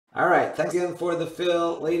All right, thanks again for the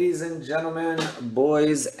fill, ladies and gentlemen,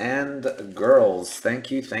 boys and girls.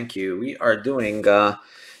 Thank you, thank you. We are doing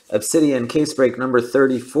Obsidian case break number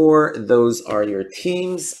 34. Those are your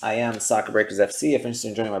teams. I am Soccer Breakers FC. If you're interested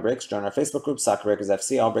in joining my breaks, join our Facebook group, Soccer Breakers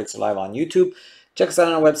FC. All breaks are live on YouTube. Check us out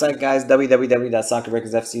on our website, guys,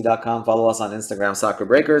 www.soccerbreakersfc.com. Follow us on Instagram, Soccer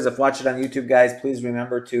Breakers. If watching it on YouTube, guys, please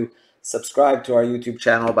remember to subscribe to our YouTube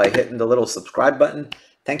channel by hitting the little subscribe button.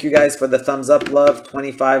 Thank you guys for the thumbs up, love.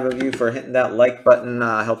 25 of you for hitting that like button.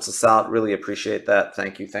 Helps us out. Really appreciate that.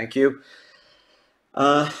 Thank you, thank you.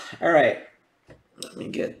 All right. Let me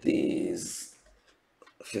get these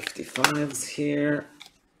 55s here.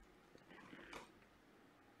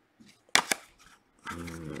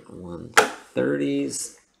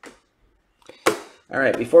 130s. All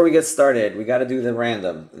right, before we get started, we got to do the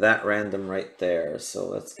random. That random right there. So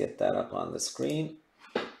let's get that up on the screen.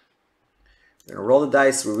 We're going to roll the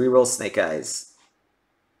dice. We re-roll snake eyes.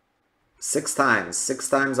 6 times. 6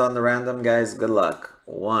 times on the random, guys. Good luck.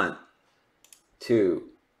 1, 2,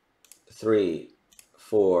 3,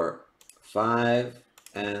 4, 5,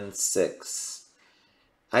 and 6.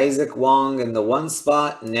 Isaac Wong in the 1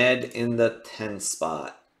 spot. Ned in the 10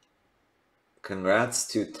 spot. Congrats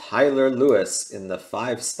to Tyler Lewis in the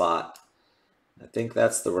 5 spot. I think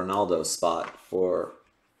that's the Ronaldo spot for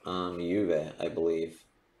Juve, I believe.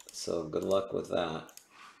 So good luck with that.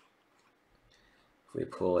 If we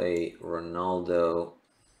pull a Ronaldo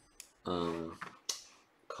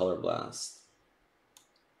color blast.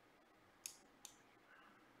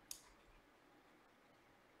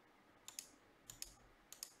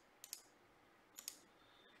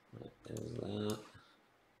 There's that.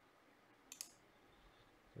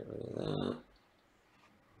 Get rid of that.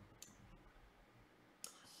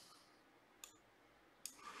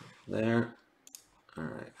 There. All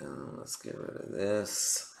right, let's get rid of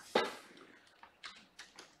this.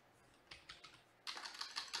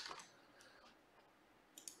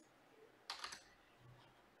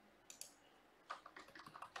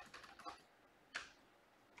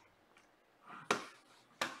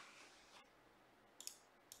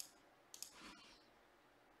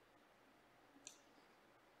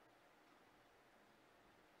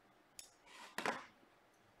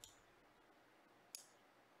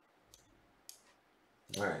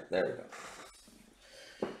 All right, there we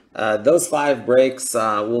go. Those 5 breaks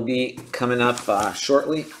will be coming up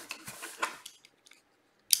shortly.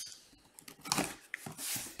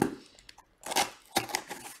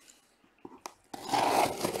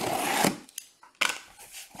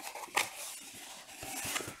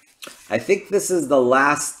 I think this is the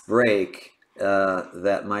last break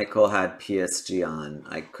that Michael had PSG on.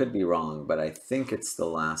 I could be wrong, but I think it's the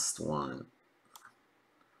last one.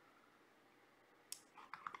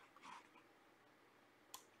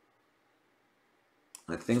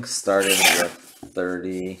 I think starting with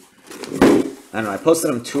 30. I don't know. I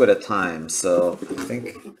posted them 2 at a time, so I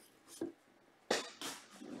think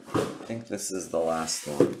this is the last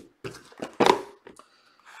one.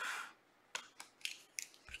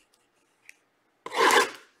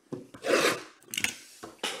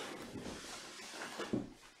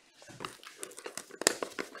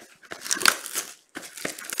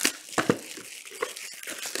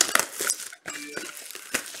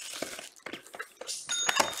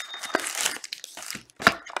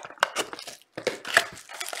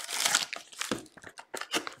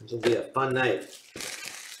 This will be a fun night.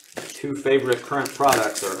 2 favorite current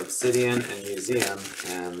products are Obsidian and Museum,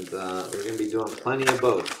 and we're going to be doing plenty of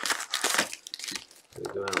both.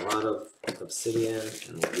 We're doing a lot of Obsidian,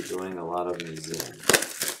 and we'll be doing a lot of Museum.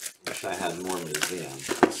 Wish I had more Museum.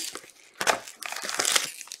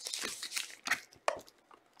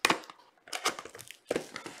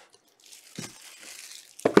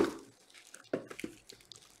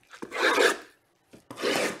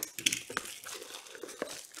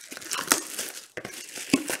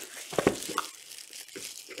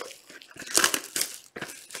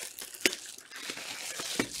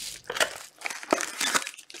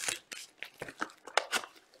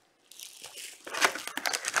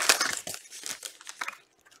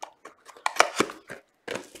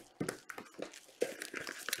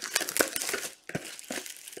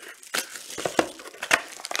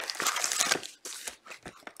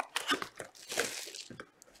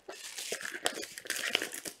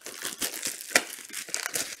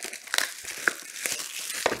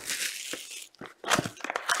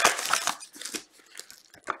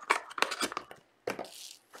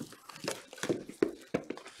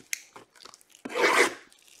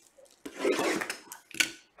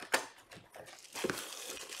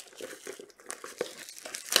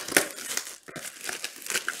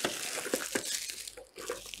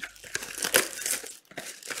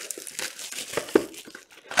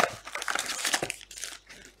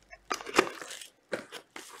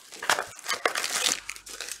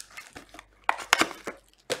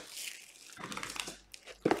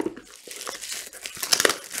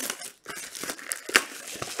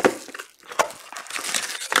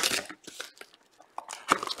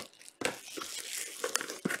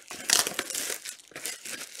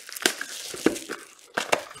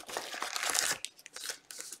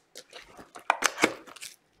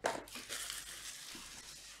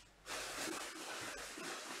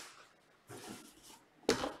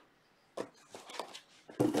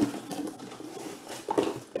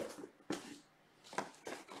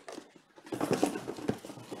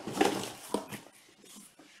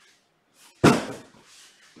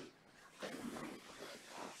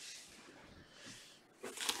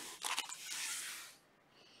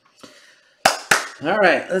 All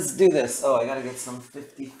right, let's do this. Oh, I gotta get some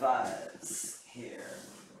 55s here.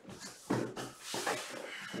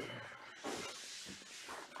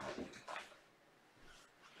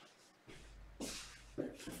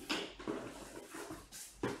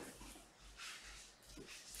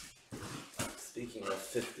 Speaking of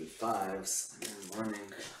 55s, I'm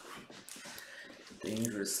running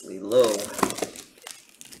dangerously low.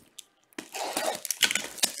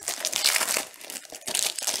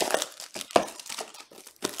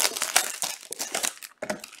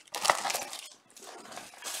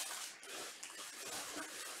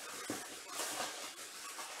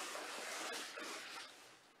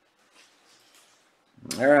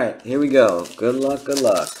 All right, here we go. Good luck, good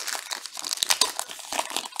luck.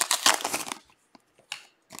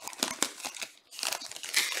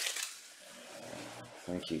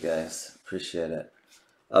 Thank you guys. Appreciate it.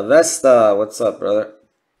 Avesta, what's up, brother?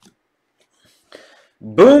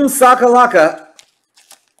 Boom Sakalaka.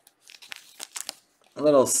 A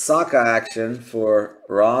little Saka action for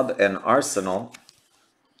Rob and Arsenal.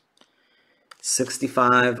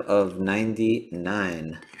 65 of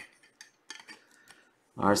 99.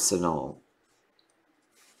 Arsenal.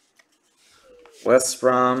 West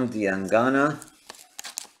Brom, Diangana.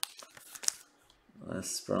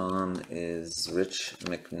 West Brom is Rich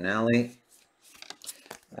McNally.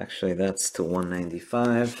 Actually, that's to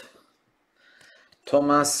 195.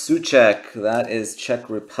 Tomas Suchek, that is Czech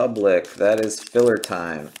Republic. That is filler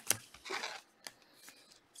time.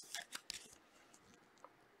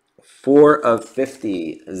 4 of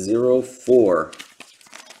 50, 0-4.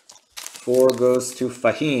 4 goes to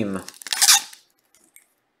Fahim.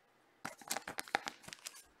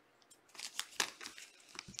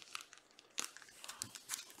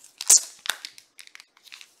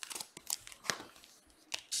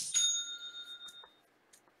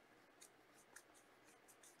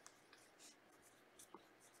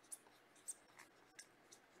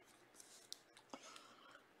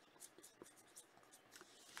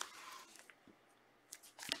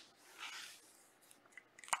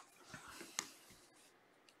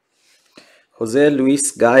 Jose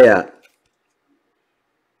Luis Gaya,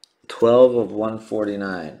 12 of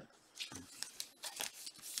 149.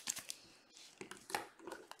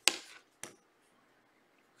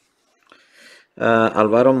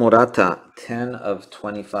 Alvaro Morata, 10 of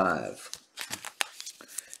 25.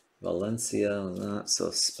 Valencia, not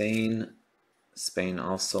so. Spain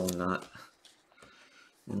also not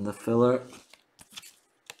in the filler.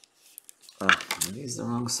 Are these the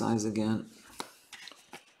wrong size again?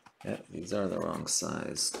 Yeah, these are the wrong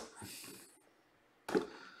size.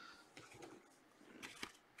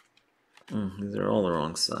 These are all the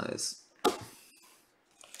wrong size.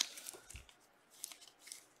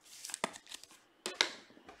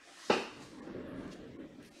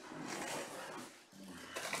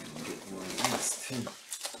 Get more of this too.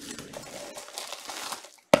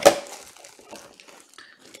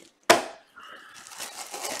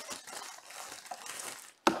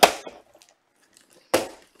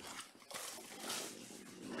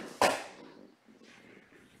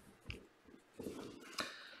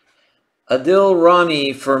 Adil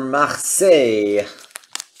Rami for Marseille.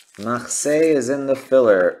 Marseille is in the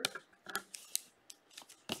filler.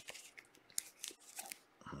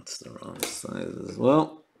 That's the wrong size as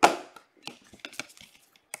well.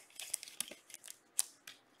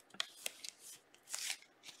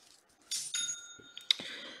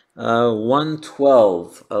 Uh,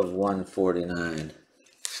 112 of 149.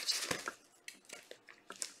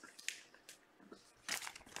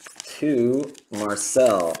 To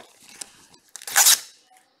Marcel.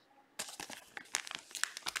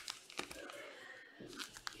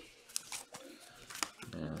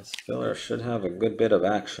 This filler should have a good bit of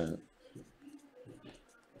action.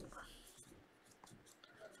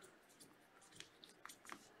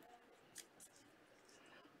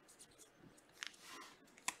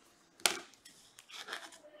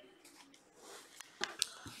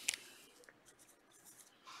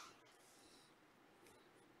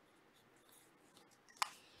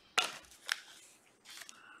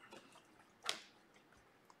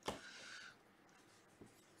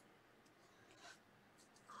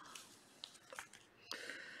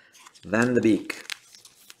 Van de Beek.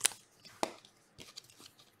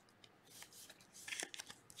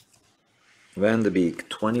 Van de Beek,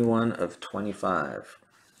 21 of 25.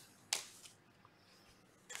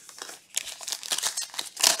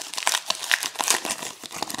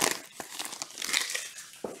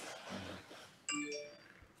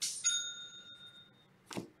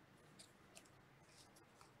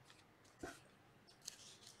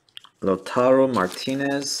 Lautaro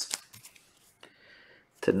Martinez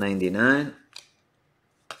to 99.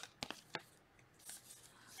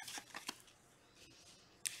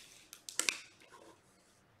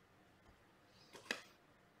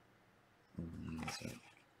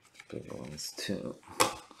 other ones too.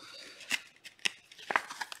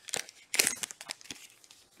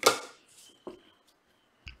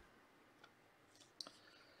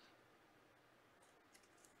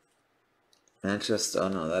 Manchester, oh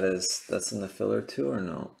no, that's in the filler too, or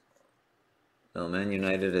no? No, Man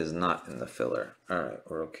United is not in the filler. Alright,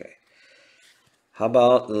 we're okay. How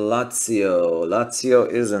about Lazio? Lazio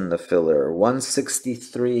is in the filler.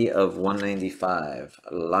 163 of 195.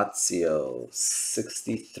 Lazio.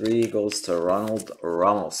 63 goes to Ronald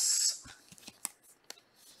Ramos.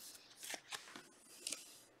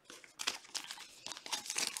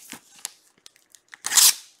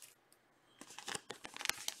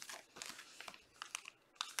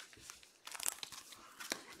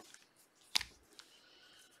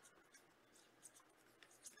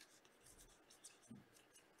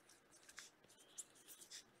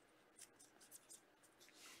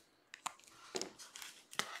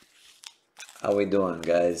 How we doing,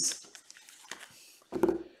 guys?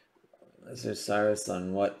 This is Cyrus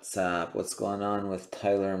on WhatsApp. What's going on with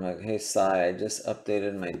Tyler? I'm like, hey, Cy, I just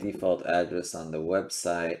updated my default address on the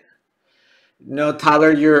website. No,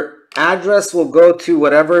 Tyler, your address will go to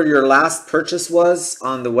whatever your last purchase was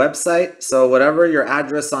on the website. So whatever your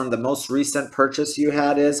address on the most recent purchase you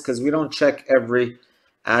had is, because we don't check every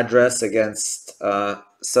address against.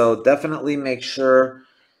 So definitely make sure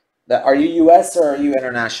that, are you US or are you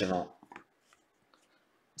international?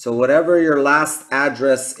 So whatever your last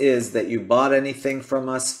address is that you bought anything from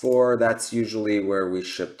us for, that's usually where we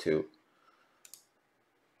ship to.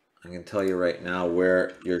 I can tell you right now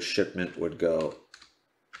where your shipment would go.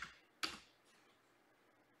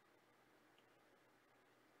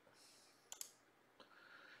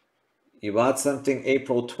 You bought something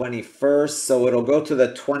April 21st, so it'll go to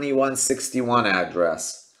the 2161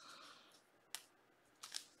 address.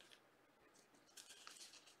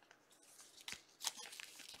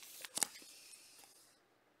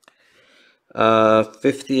 Uh,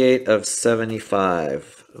 58 of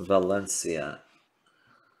 75, Valencia.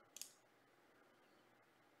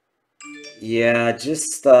 Yeah,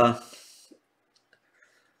 just because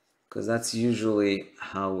that's usually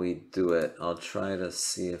how we do it. I'll try to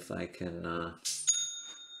see if I can.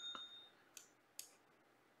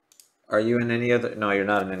 Are you in any other? No, you're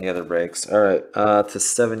not in any other breaks. All right, to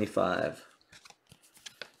 75.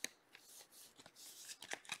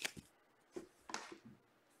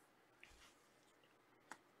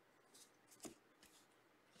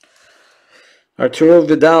 Arturo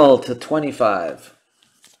Vidal to 25.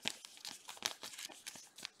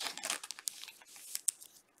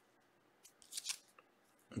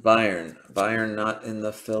 Bayern not in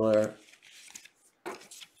the filler.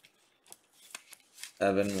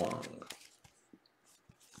 Evan Wong.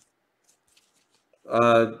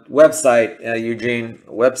 Website, Eugene.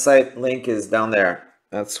 Website link is down there.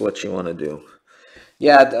 That's what you want to do.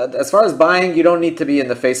 Yeah, as far as buying, you don't need to be in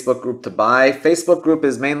the Facebook group to buy. Facebook group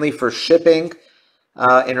is mainly for shipping,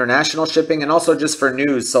 international shipping, and also just for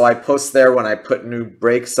news. So I post there when I put new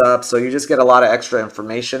breaks up. So you just get a lot of extra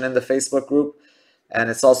information in the Facebook group. And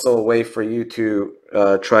it's also a way for you to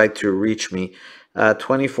try to reach me.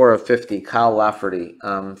 24 of 50, Kyle Lafferty,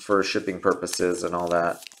 for shipping purposes and all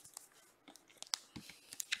that.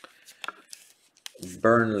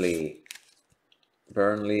 Burnley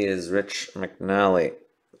is Rich McNally,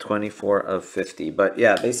 24 of 50. But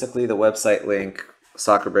yeah, basically the website link,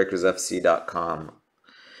 soccerbreakersfc.com.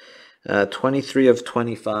 23 of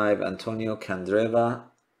 25, Antonio Candreva,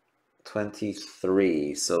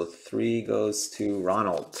 23. So 3 goes to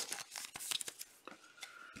Ronald.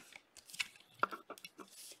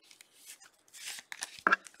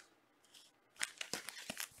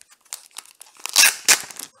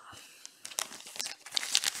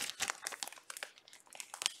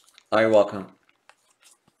 Oh, you're welcome.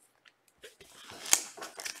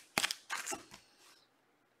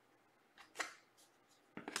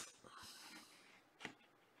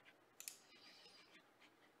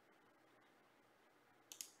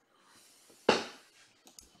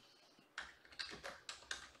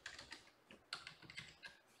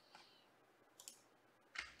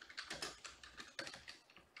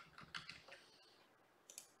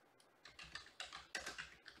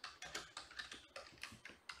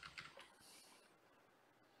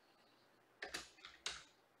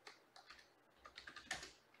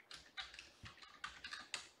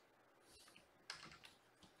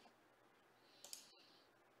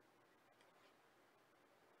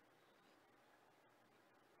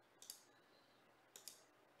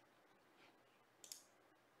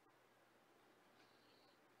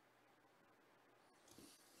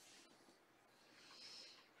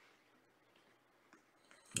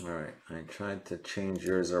 Alright, I tried to change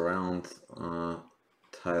yours around,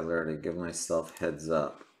 Tyler, to give myself heads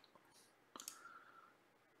up.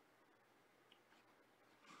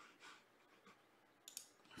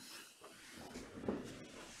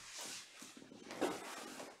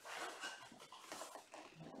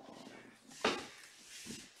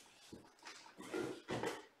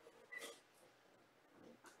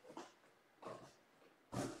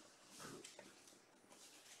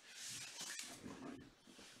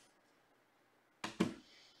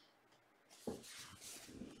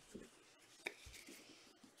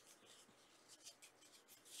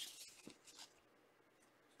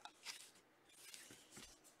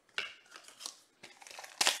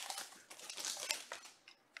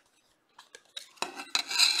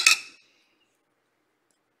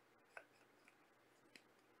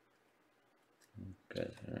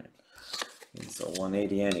 Good, alright. It's a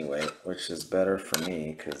 180 anyway, which is better for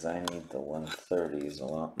me because I need the 130s a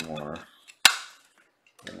lot more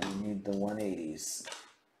than I need the 180s.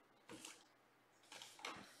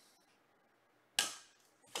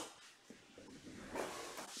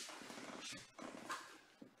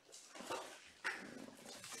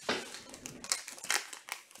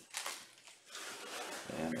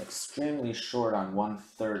 I'm extremely short on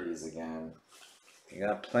 130s again. You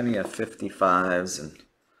got plenty of 55s and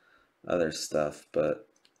other stuff, but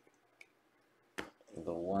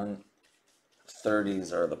the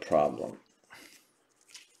 130s are the problem.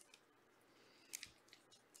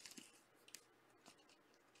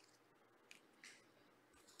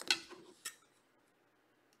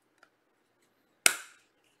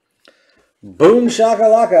 Boom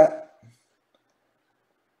shakalaka.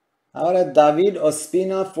 Ahora David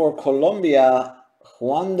Ospina for Colombia.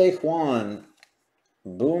 Juan de Juan.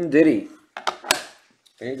 Boom Diddy.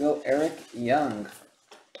 There you go, Eric Young.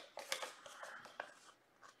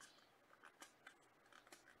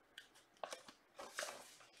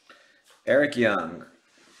 Eric Young.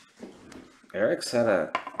 Eric's had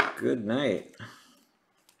a good night.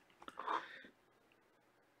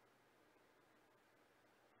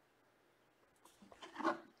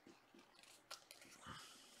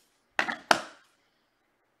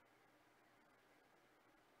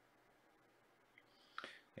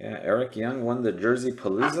 Yeah, Eric Young won the Jersey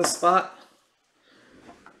Palooza spot.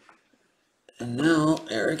 And now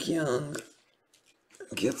Eric Young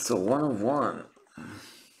gets a 1 of 1.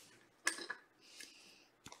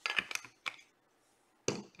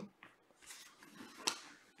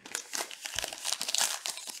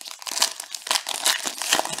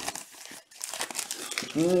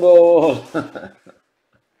 Bingo!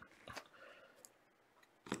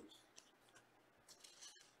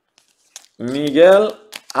 Miguel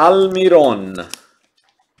Almiron.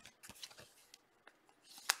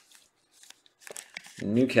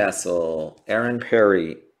 Newcastle. Aaron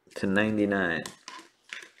Perry to 99.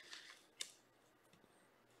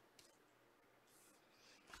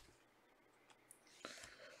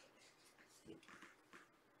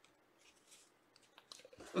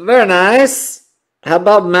 Very nice. How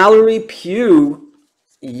about Mallory Pugh,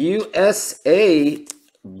 USA?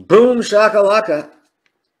 Boom shakalaka.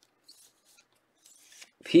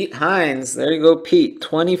 Pete Hines. There you go, Pete.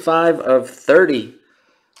 25 of 30.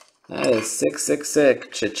 That is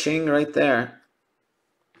 666. Cha-ching right there.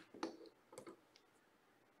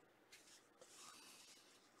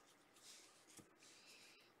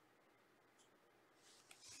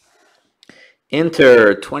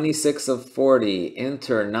 Inter, 26 of 40.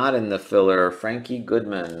 Inter, not in the filler. Frankie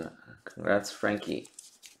Goodman. Congrats, Frankie.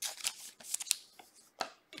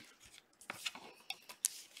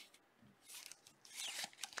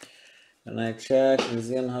 And I checked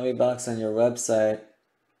Museum Hobby Box on your website.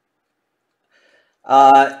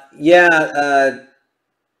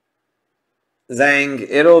 Zhang,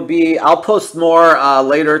 it'll be, I'll post more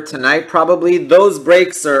later tonight probably. Those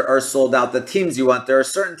breaks are sold out. The teams you want, there are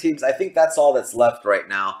certain teams, I think that's all that's left right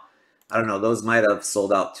now. I don't know, those might have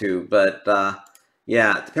sold out too, but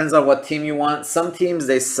yeah, it depends on what team you want. Some teams,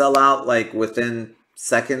 they sell out like within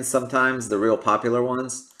seconds sometimes, the real popular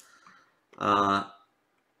ones.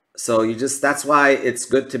 So that's why it's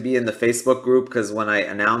good to be in the Facebook group, because when I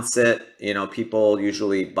announce it, you know, people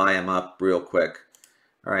usually buy them up real quick.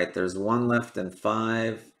 All right, there's one left in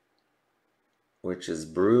 5, which is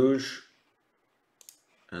Bruges.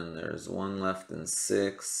 And there's one left in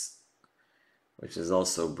 6, which is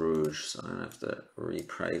also Bruges. So I'm going to have to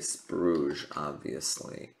reprice Bruges,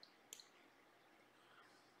 obviously.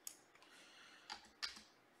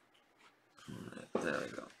 All right, there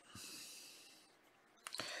we go.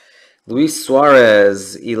 Luis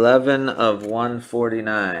Suarez, 11 of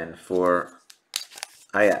 149 for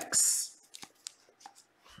Ajax.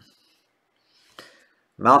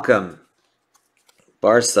 Malcolm,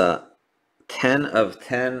 Barca, 10 of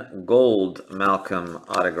 10 gold Malcolm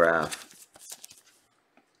autograph.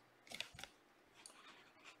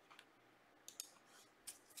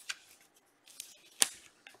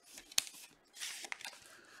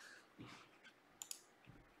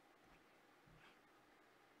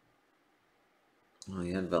 Oh,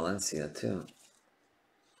 you had Valencia too.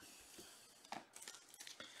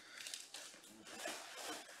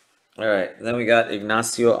 All right, then we got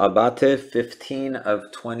Ignacio Abate, 15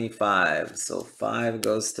 of 25. So 5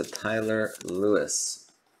 goes to Tyler Lewis.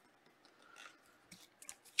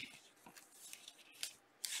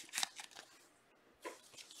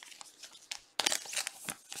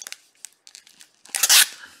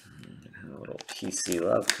 A little PC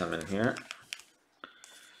love coming here.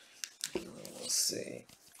 Let's see.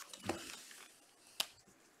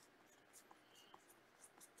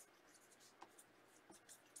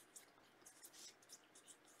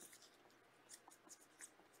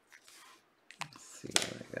 See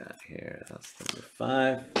what I got here. That's number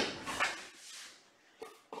 5.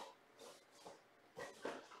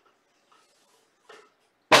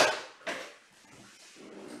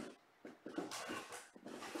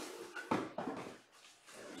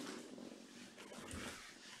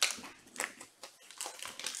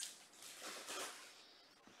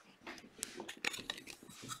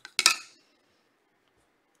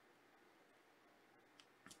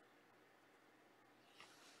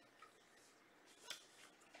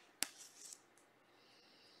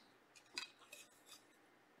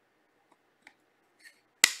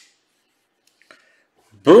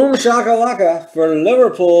 Boom shakalaka for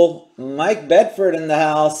Liverpool. Mike Bedford in the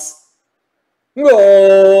house.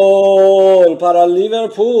 Goal para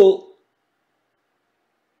Liverpool.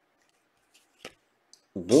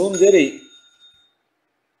 Boom diddy.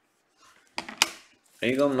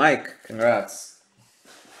 There you go, Mike. Congrats.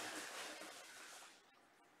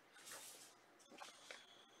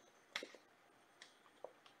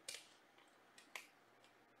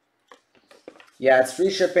 Yeah, it's free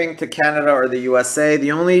shipping to Canada or the USA.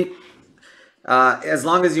 The only, as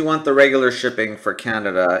long as you want the regular shipping for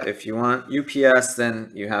Canada. If you want UPS,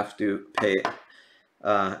 then you have to pay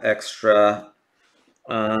extra.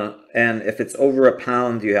 And if it's over a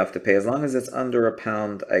pound, you have to pay. As long as it's under a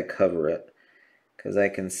pound, I cover it. Because I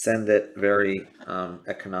can send it very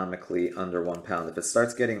economically under 1 pound. If it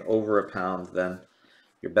starts getting over a pound, then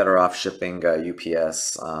you're better off shipping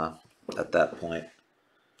UPS at that point.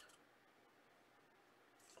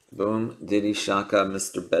 Boom, Diddy Shaka,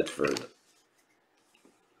 Mr. Bedford.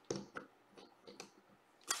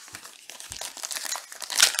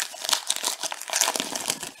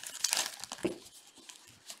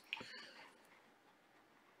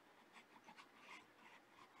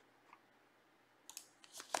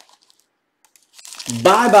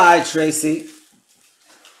 Bye-bye, Tracy.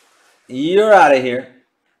 You're out of here.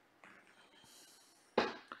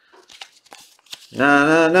 Na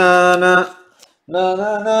na na na. Na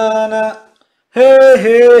na na na. Hey,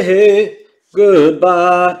 hey, hey.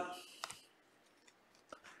 Goodbye.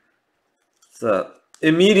 It's a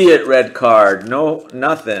immediate red card. No,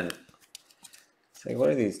 nothing. It's like, what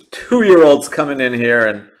are these 2-year-olds coming in here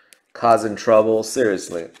and causing trouble?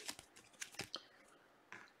 Seriously.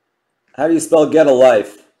 How do you spell get a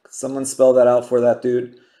life? Someone spell that out for that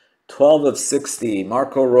dude. 12 of 60.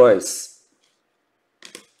 Marco Royce.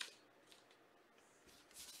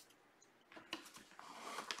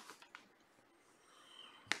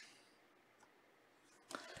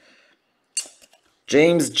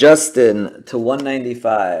 James Justin to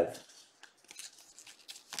 195.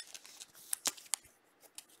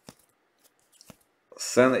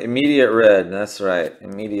 Send immediate red. That's right.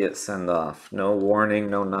 Immediate send off. No warning,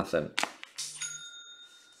 no nothing.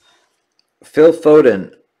 Phil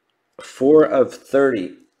Foden, 4 of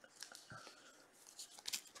 30.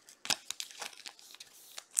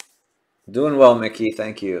 Doing well, Mickey.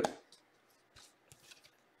 Thank you.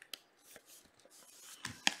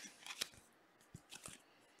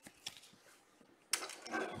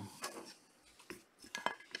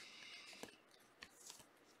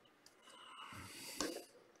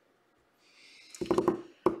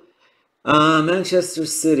 Manchester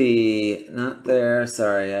City, not there.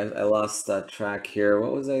 Sorry, I lost track here.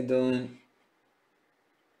 What was I doing?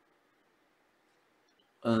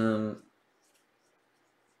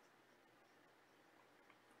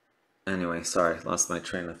 Anyway, sorry, lost my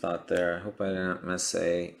train of thought there. I hope I didn't miss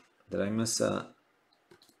a. Did I miss a?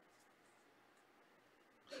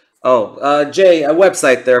 Oh, Jay, a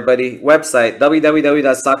website there, buddy. Website,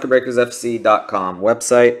 www.soccerbreakersfc.com.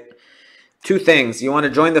 Website. two things. You want to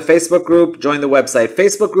join the Facebook group, join the website.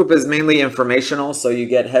 Facebook group is mainly informational, so you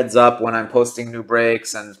get heads up when I'm posting new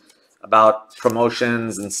breaks and about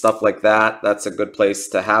promotions and stuff like that. That's a good place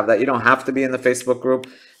to have that. You don't have to be in the Facebook group,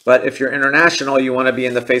 but if you're international, you want to be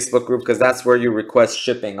in the Facebook group because that's where you request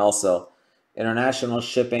shipping also. International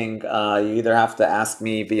shipping, you either have to ask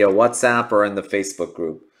me via WhatsApp or in the Facebook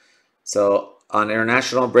group. So on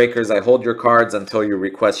international breakers, I hold your cards until you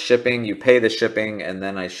request shipping. You pay the shipping, and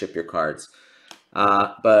then I ship your cards.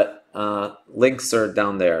 But links are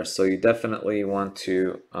down there, so you definitely want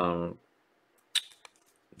to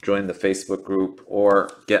join the Facebook group or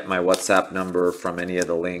get my WhatsApp number from any of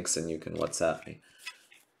the links, and you can WhatsApp me.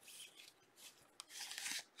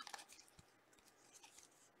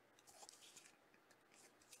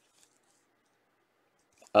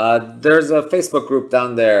 There's a Facebook group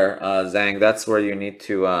down there, Zhang. That's where you need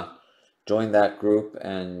to join that group,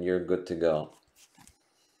 and you're good to go.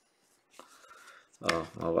 Oh,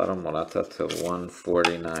 Alvaro Morata to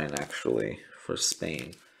 149 actually for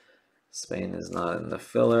Spain. Spain is not in the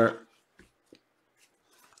filler.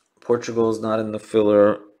 Portugal is not in the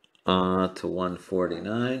filler to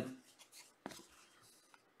 149.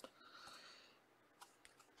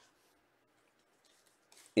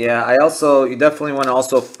 Yeah, you definitely want to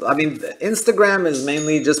also, I mean, Instagram is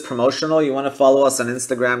mainly just promotional. You want to follow us on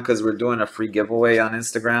Instagram because we're doing a free giveaway on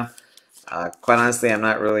Instagram. Quite honestly, I'm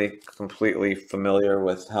not really completely familiar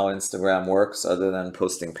with how Instagram works other than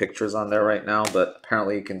posting pictures on there right now, but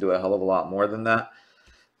apparently you can do a hell of a lot more than that.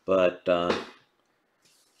 But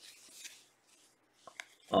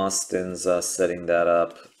Austin's setting that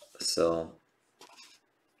up, so...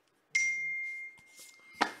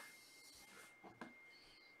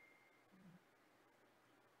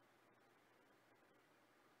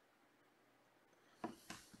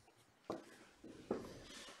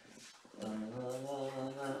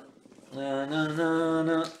 Na, na, na,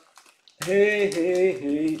 na. Hey, hey,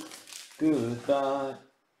 hey, goodbye.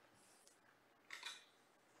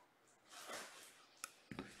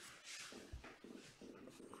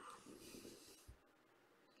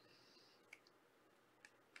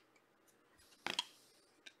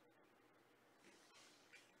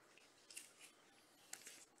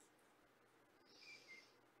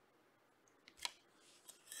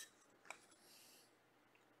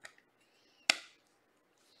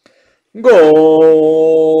 Gol,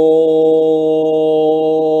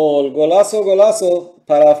 golazo, golazo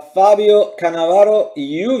para Fabio Cannavaro,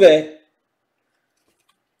 Juve.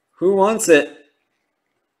 Who wants it?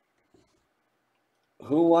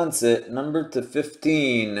 Who wants it? Number to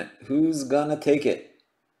 15. Who's gonna take it?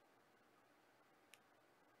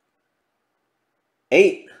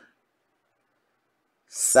 8.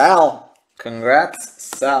 Sal. Congrats,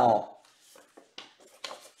 Sal.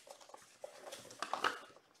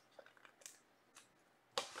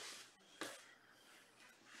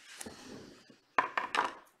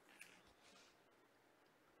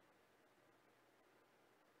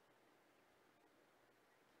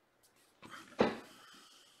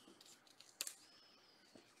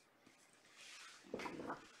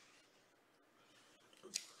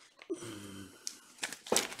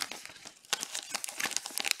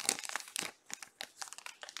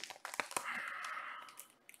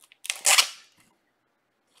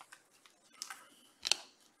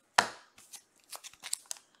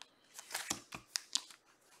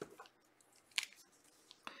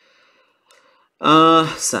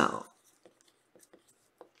 Sal.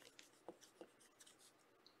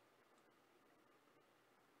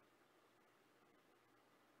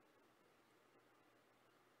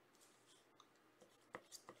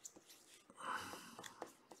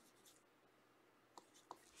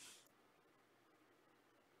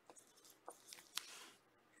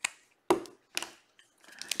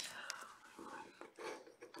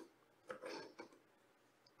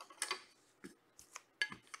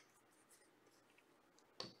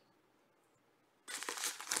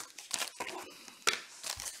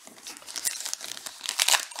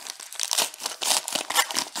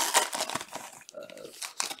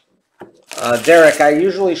 Derek, I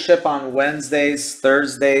usually ship on Wednesdays,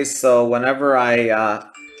 Thursdays, so whenever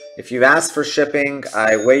if you ask for shipping,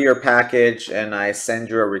 I weigh your package and I send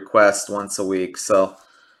you a request once a week. So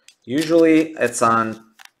usually it's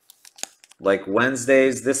on like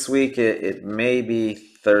Wednesdays. This week it may be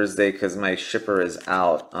Thursday because my shipper is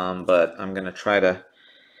out, but I'm going to try to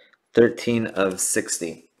 13 of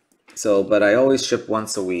 60. So, but I always ship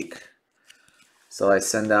once a week. So I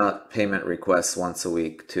send out payment requests once a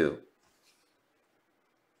week too.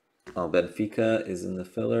 Oh, Benfica is in the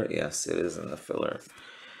filler. Yes, it is in the filler.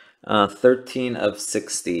 13 of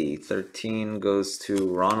 60. 13 goes to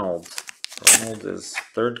Ronald. Ronald is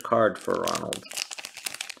third card for Ronald.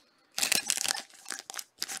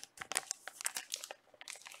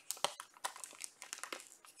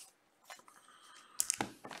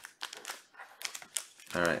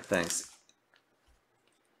 All right, thanks.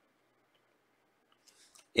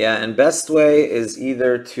 Yeah, and best way is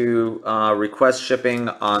either to request shipping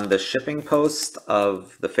on the shipping post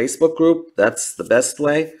of the Facebook group. That's the best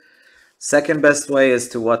way. Second best way is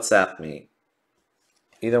to WhatsApp me.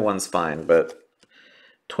 Either one's fine, but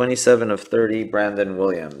 27 of 30, Brandon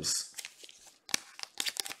Williams.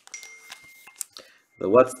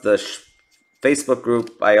 The Facebook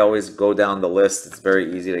group, I always go down the list. It's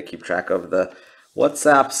very easy to keep track of. The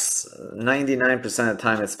WhatsApps, 99% of the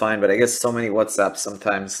time it's fine, but I guess so many WhatsApps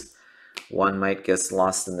sometimes one might get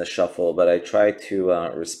lost in the shuffle, but I try to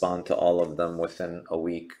respond to all of them within a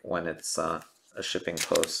week when it's a shipping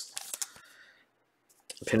post.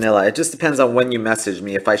 Panilla, it just depends on when you message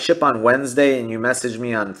me. If I ship on Wednesday and you message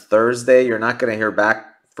me on Thursday, you're not going to hear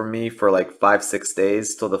back from me for like 5-6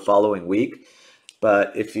 days till the following week.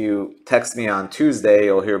 But if you text me on Tuesday,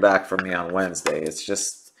 you'll hear back from me on Wednesday. It's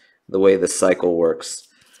just the way the cycle works.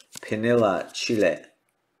 Pinilla, Chile.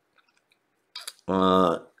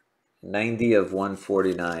 90 of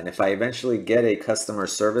 149. If I eventually get a customer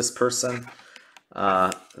service person,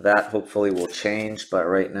 that hopefully will change. But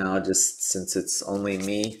right now, just since it's only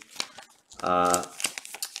me, I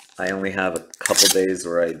only have a couple days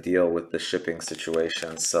where I deal with the shipping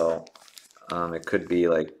situation. So it could be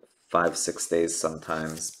like 5-6 days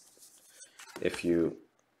sometimes if you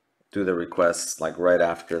do the requests like right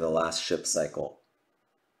after the last ship cycle.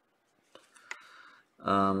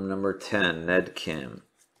 Number 10, Ned Kim.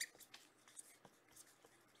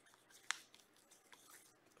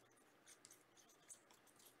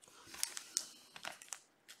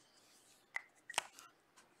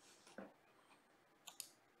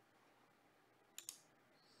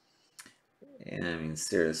 Yeah, I mean,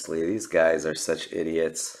 seriously, these guys are such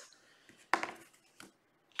idiots.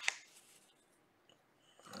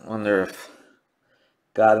 I wonder if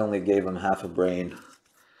God only gave them half a brain.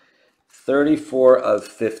 34 of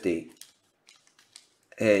 50.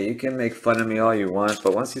 Hey, you can make fun of me all you want,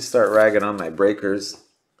 but once you start ragging on my breakers,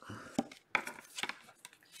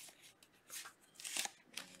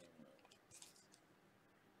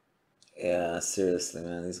 yeah, seriously,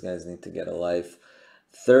 man, these guys need to get a life.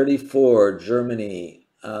 34, Germany,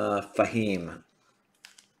 Fahim.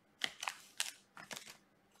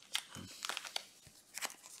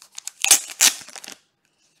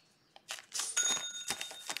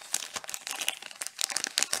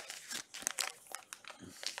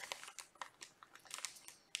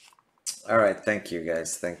 All right, thank you,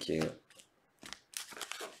 guys. Thank you.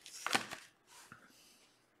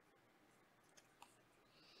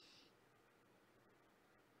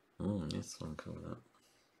 This one coming up.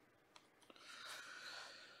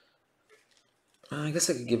 I guess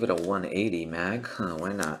I could give it a 180 mag. Huh,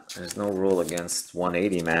 why not? There's no rule against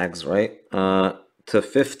 180 mags, right? To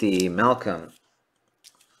 50, Malcolm.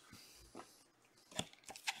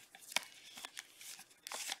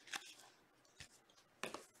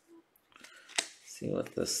 See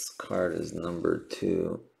what this card is numbered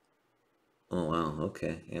to. Oh, wow.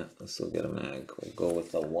 Okay. Yeah, this will get a mag. We'll go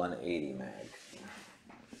with a 180 mag.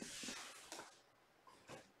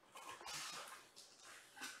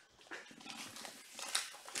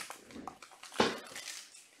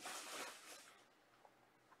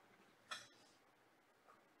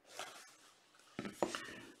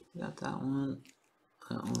 Got that one.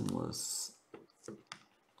 That one was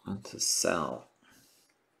to sell.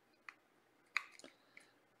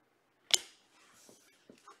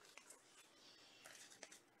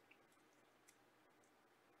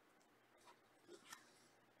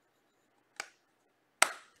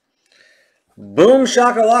 Boom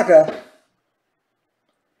shakalaka.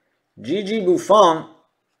 Gigi Buffon.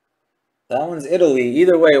 That one's Italy.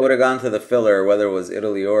 Either way, it would have gone to the filler, whether it was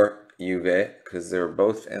Italy or Juve, because they're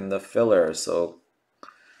both in the filler. So,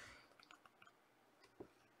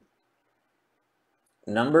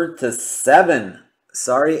 number to 7.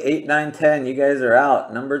 Sorry, 8, 9, 10. You guys are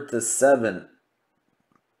out. Number to 7.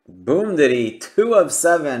 Boom diddy. 2 of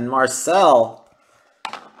 7. Marcel.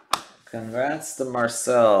 Congrats to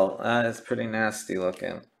Marcel. That is pretty nasty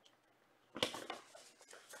looking.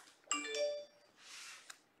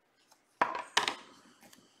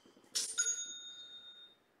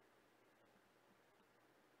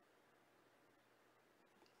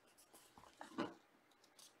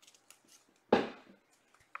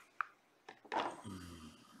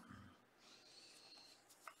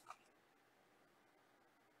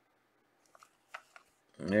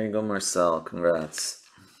 There you go, Marcel. Congrats.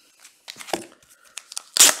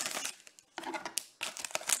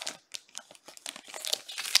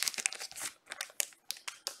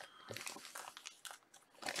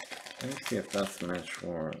 see if that's match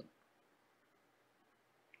worn.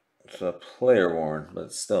 It's a player worn,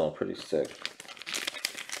 but still pretty sick.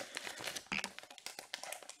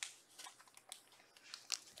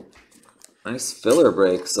 Nice filler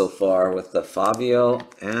break so far with the Fabio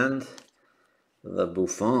and the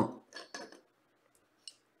Buffon.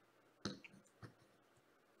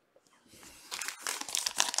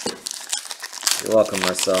 You're welcome,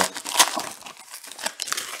 Marcel.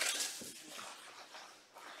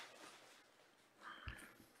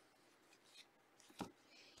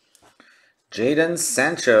 Jadon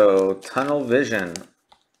Sancho, Tunnel Vision.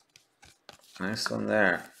 Nice one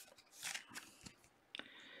there.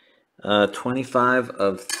 25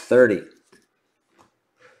 of 30.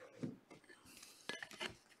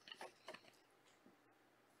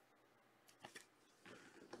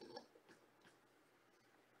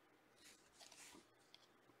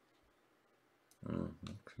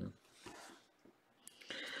 Okay.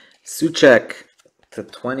 Suchek to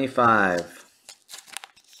 25.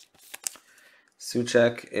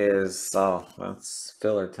 Suchek is, oh, that's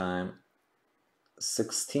filler time.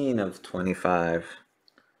 16 of 25.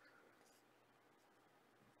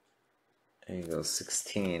 There you go,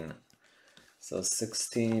 16. So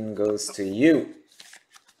 16 goes to you.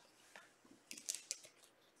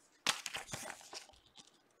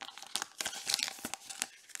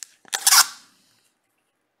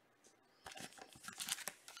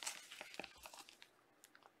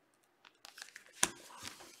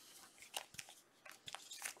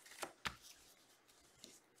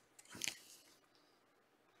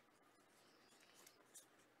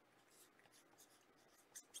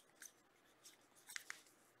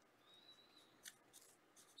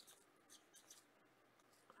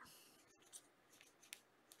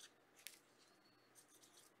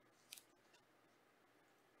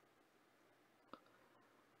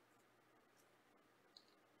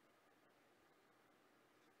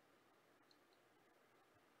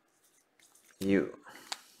 You.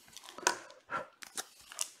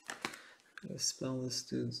 Can I spell this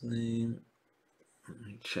dude's name? Let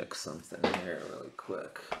me check something here really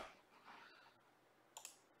quick.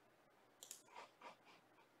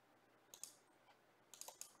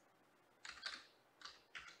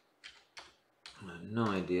 I have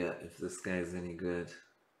no idea if this guy's any good.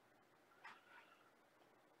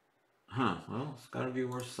 Huh, well, it's gotta be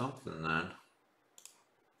worth something then.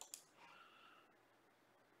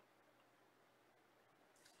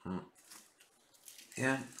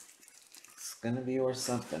 Yeah, it's gonna be worth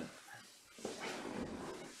something.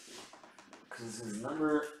 Because his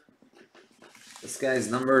number, this guy's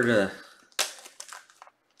number to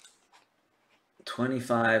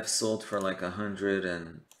 25 sold for like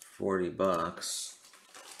 $140.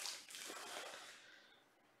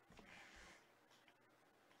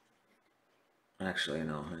 Actually,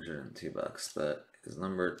 no, $102, but his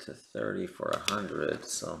number to 30 for 100,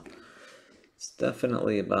 so it's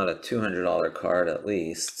definitely about a $200 card at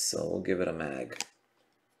least, so we'll give it a mag.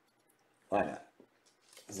 Why not?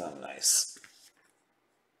 Is that nice?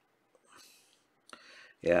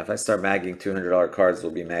 Yeah, if I start magging $200 cards,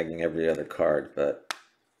 we'll be magging every other card, but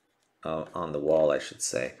on the wall, I should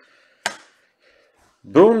say.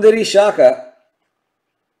 Boom Diddy Shaka.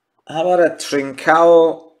 How about a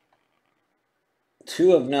Trincao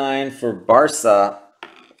 2 of 9 for Barca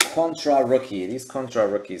Contra Rookie? These Contra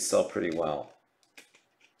Rookies sell pretty well.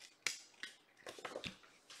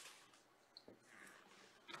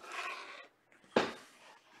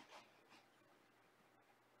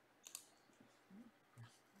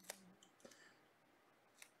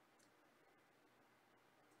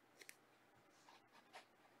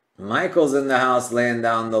 Michael's in the house laying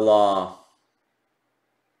down the law.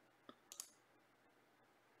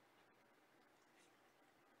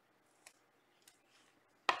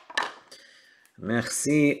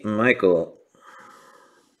 Merci, Michael.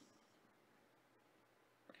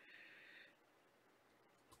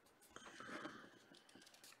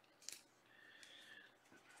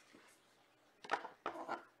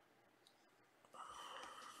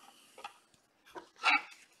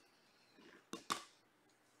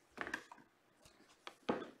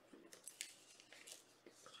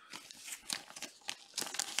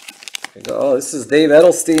 Oh, this is Dave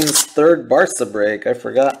Edelstein's third Barca break. I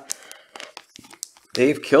forgot.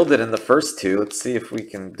 Dave killed it in the first two. Let's see if we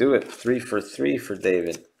can do it 3 for 3 for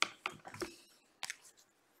David.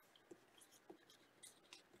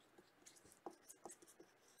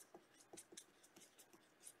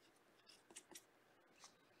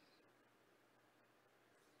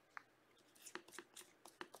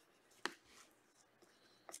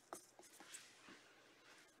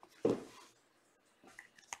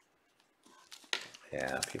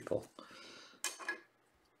 Yeah, people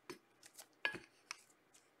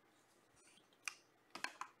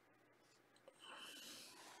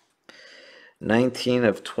 19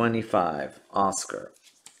 of 25, Oscar.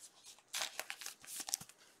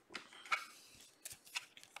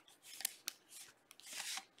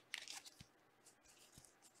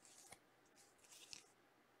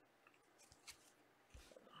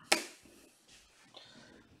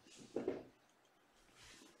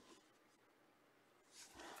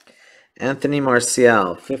 Anthony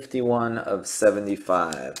Martial, 51 of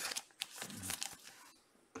 75.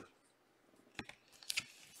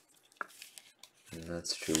 And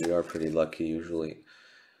that's true, we are pretty lucky usually.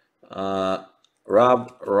 Rob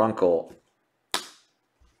Runkle,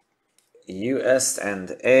 US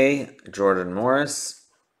and A, Jordan Morris.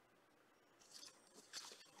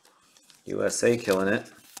 USA killing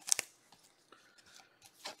it.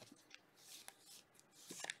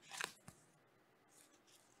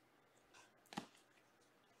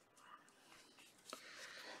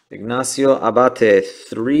 Ignacio Abate,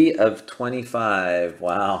 3 of 25.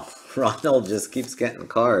 Wow, Ronald just keeps getting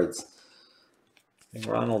cards. I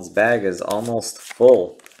think Ronald's bag is almost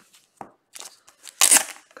full.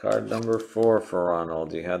 Card number 4 for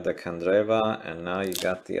Ronald. You had the Candreva, and now you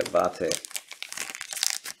got the Abate.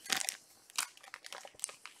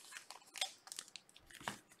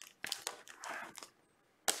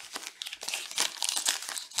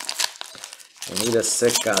 We need a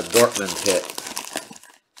sick Dortmund hit.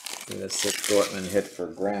 Need a sick Dortmund hit for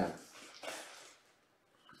Grant.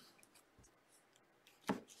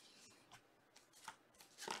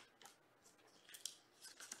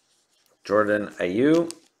 Jordan Ayew.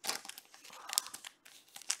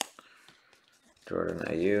 Jordan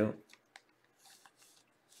Ayew.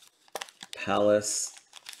 Palace.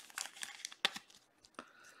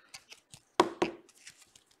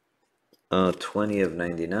 Oh, 20 of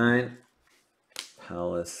 99.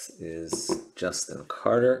 Palace is Justin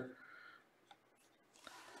Carter.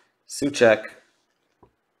 Suchek,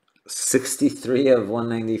 63 of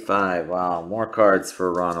 195. Wow, more cards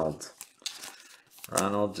for Ronald.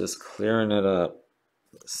 Ronald just clearing it up.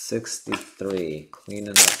 63,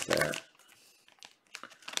 cleaning up there.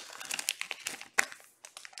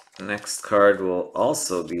 Next card will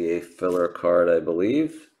also be a filler card, I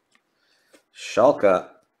believe. Schalke,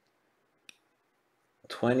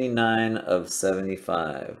 29 of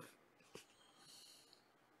 75.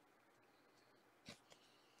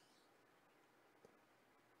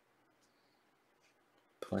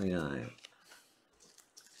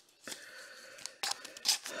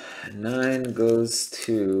 Nine goes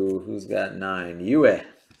to, who's got 9? Yue. There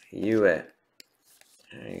you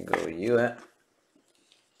go, Yue. There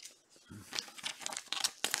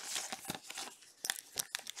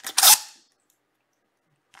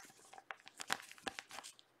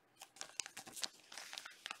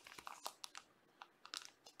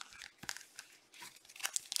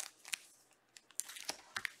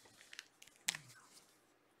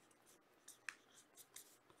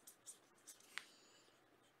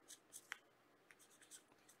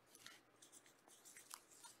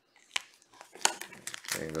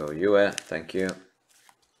you go, Yue. Thank you.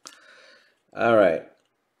 All right.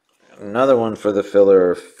 Another one for the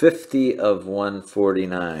filler. 50 of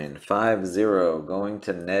 149. 5-0 going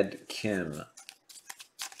to Ned Kim.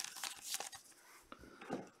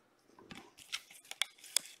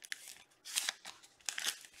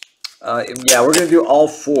 Yeah, we're going to do all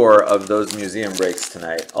 4 of those museum breaks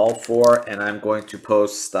tonight. All 4, and I'm going to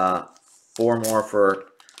post 4 more for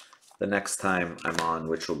the next time I'm on,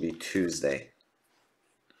 which will be Tuesday.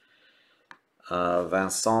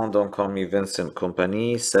 Vincent, don't call me Vincent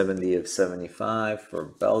Company, 70 of 75 for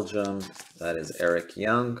Belgium. That is Eric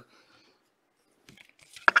Young.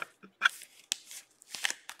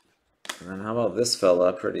 And then how about this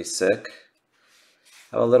fella? Pretty sick.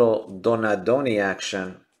 Have a little Donadoni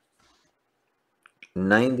action.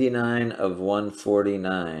 99 of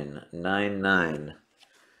 149. 9-9.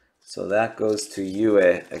 So that goes to Yue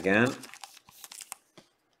again.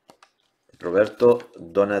 Roberto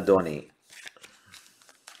Donadoni.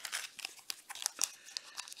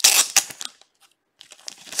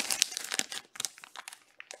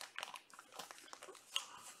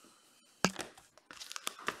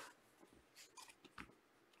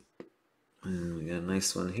 And we got a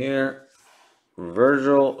nice one here.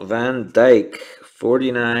 Virgil van Dijk,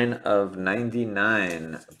 49 of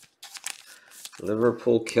 99.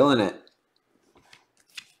 Liverpool killing it.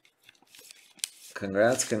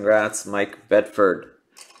 Congrats, Mike Bedford.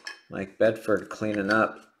 Mike Bedford cleaning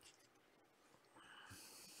up.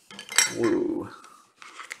 Woo.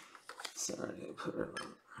 Sorry, I put it on.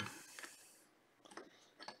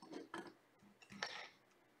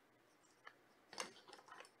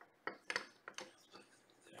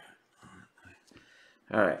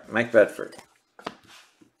 All right, Mike Bedford.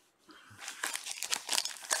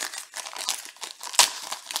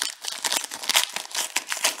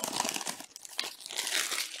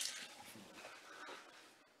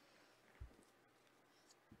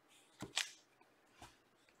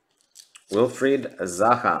 Wilfried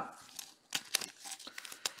Zaha.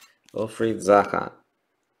 Wilfried Zaha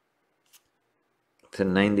to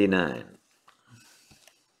 99.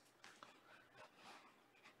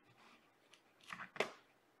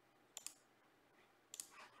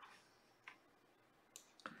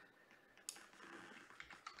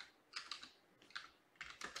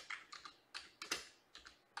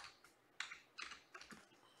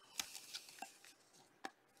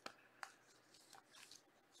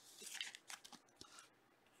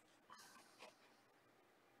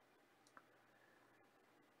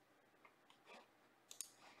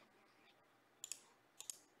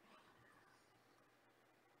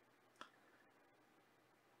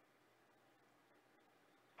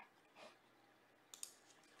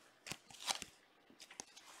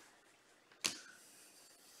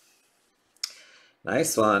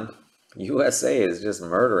 Nice one. USA is just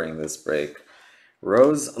murdering this break.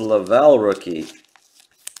 Rose Lavelle rookie.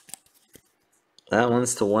 That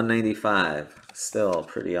one's to 195. Still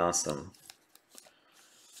pretty awesome.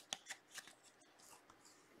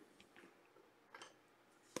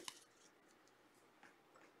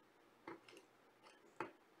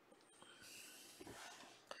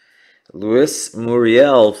 Luis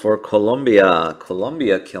Muriel for Colombia.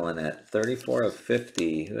 Colombia killing it. 34 of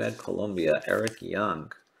 50. Who had Colombia? Eric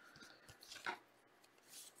Young.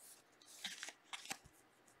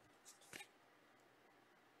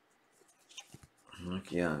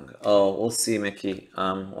 Eric Young. Oh, we'll see, Mickey.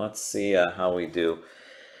 Let's see how we do.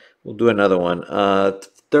 We'll do another one.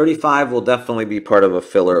 35 will definitely be part of a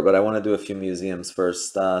filler, but I want to do a few museums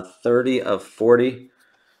first. 30 of 40.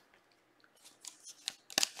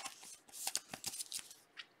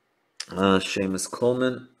 Seamus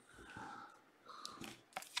Coleman.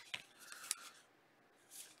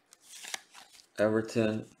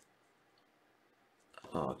 Everton.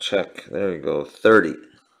 Oh, check. There you go. 30.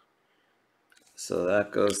 So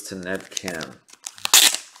that goes to Ned Cam.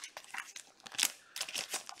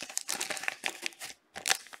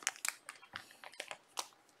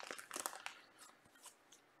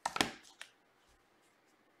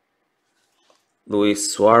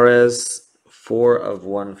 Luis Suarez, 4 of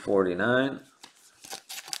 149.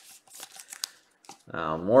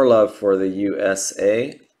 More love for the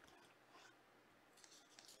USA.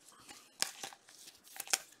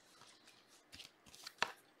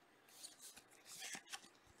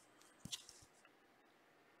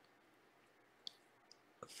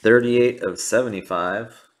 $38 of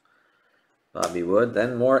 75. Bobby Wood.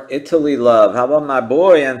 Then more Italy love. How about my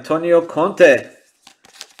boy Antonio Conte?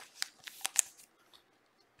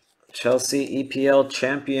 Chelsea EPL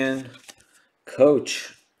champion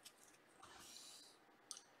coach.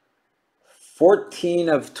 14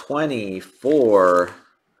 of 24.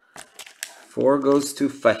 4 goes to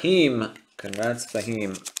Fahim. Congrats,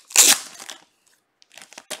 Fahim.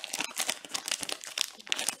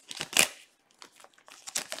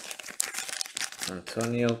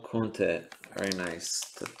 Antonio Conte. Very nice.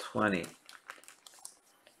 To 20.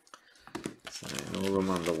 Sorry, no room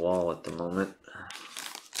on the wall at the moment.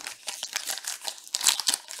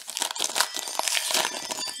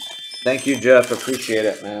 Thank you, Jeff. Appreciate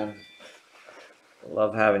it, man.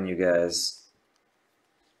 Love having you guys.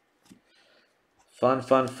 Fun,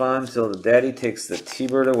 fun, fun till the daddy takes the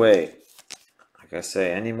T-Bird away. Like I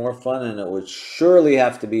say, any more fun and it would surely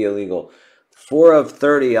have to be illegal. 4 of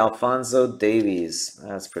 30, Alphonso Davies.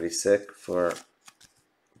 That's pretty sick for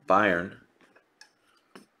Bayern.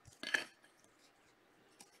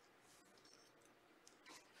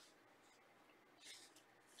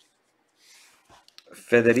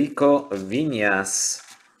 Federico Viñas.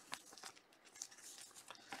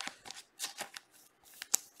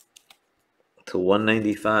 To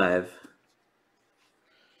 195.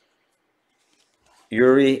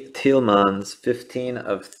 Yuri Tillmans, 15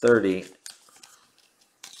 of 30.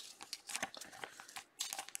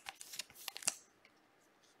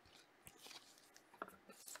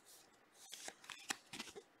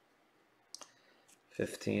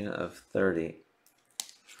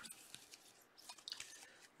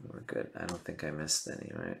 We're good. I don't think I missed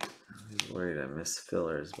any, right? I was worried I missed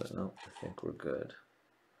fillers, but no, I think we're good.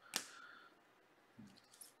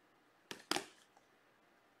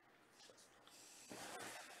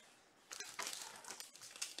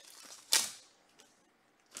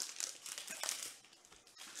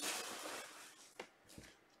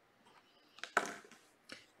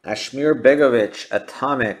 Ashmir Begovic,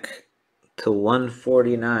 Atomic to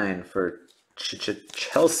 149 for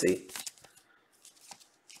Chelsea.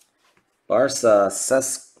 Barca,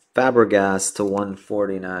 Cesc Fabregas to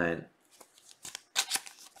 149.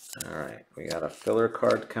 All right, we got a filler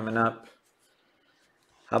card coming up.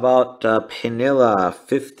 How about Pinilla,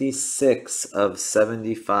 56 of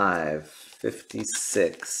 75.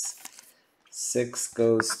 56. 6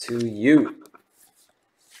 goes to you.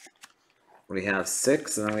 We have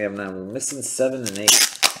 6, and then we have 9. We're missing 7 and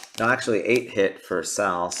 8. No, actually 8 hit for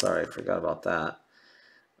Sal. Sorry, I forgot about that.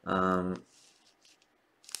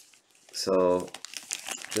 So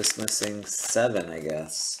just missing 7, I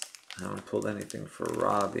guess. I haven't pulled anything for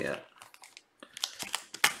Rob yet.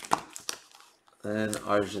 Then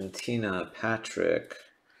Argentina, Patrick.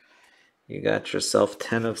 You got yourself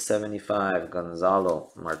 10 of 75, Gonzalo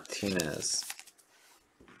Martinez.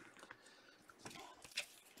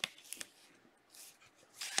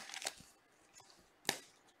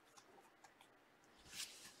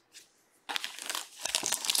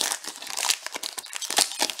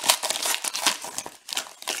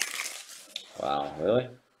 Wow, really?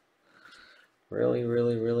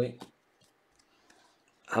 Really?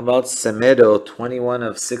 How about Semedo, 21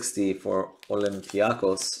 of 60 for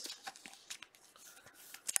Olympiacos.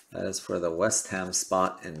 That is for the West Ham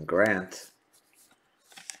spot in Grant.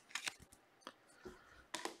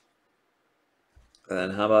 And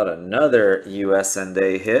then how about another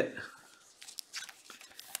USND hit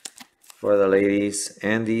for the ladies?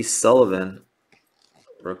 Andy Sullivan,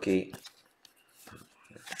 rookie.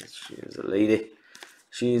 She's a lady.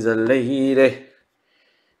 She's a lady.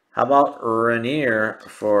 How about Renier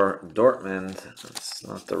for Dortmund? It's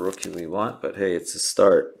not the rookie we want, but hey, it's a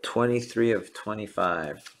start. 23 of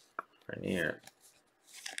 25. Renier.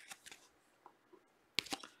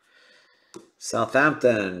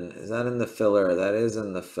 Southampton. Is that in the filler? That is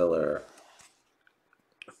in the filler.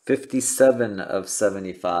 57 of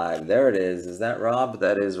 75. There it is. Is that Rob?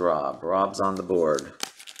 That is Rob. Rob's on the board.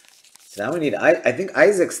 So now we need... I think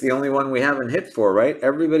Isaac's the only one we haven't hit for, right?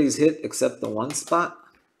 Everybody's hit except the one spot.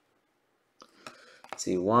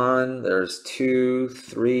 See, 1, there's 2,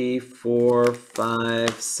 3, 4, 5,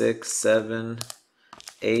 6, 7,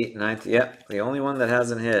 8, 9. Yep, the only one that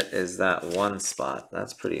hasn't hit is that one spot.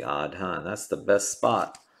 That's pretty odd, huh? That's the best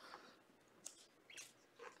spot.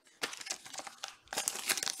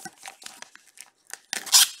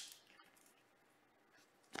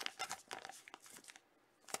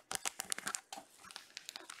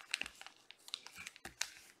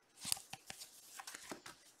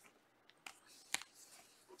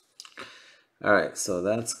 All right, so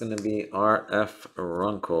that's going to be R.F.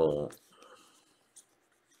 Runkle.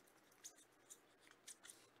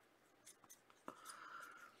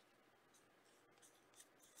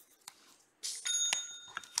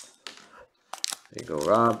 There you go,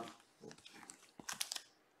 Rob.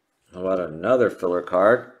 How about another filler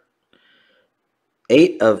card?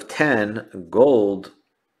 8 of 10 gold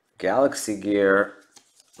Galaxy Gear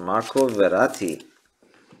Marco Verratti.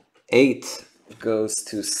 8 goes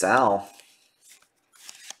to Sal.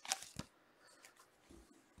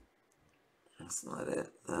 That's not it.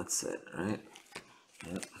 That's it, right?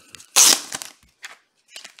 Yep.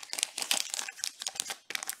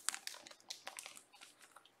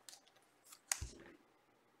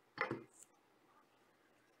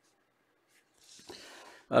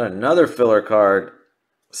 Another filler card.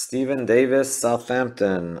 Stephen Davis,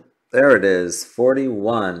 Southampton. There it is,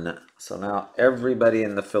 41. So now everybody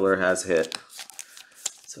in the filler has hit.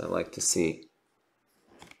 So I like to see.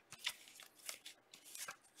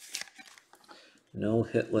 No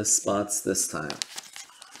hitless spots this time.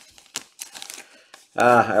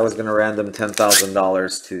 I was going to random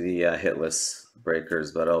 $10,000 to the hitless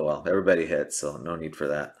breakers, but oh well. Everybody hit, so no need for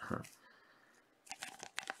that.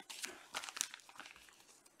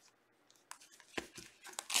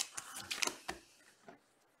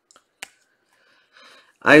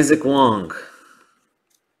 Isaac Wong.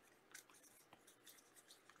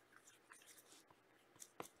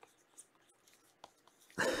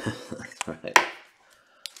 Right.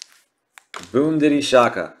 Boom Diddy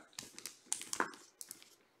Shaka.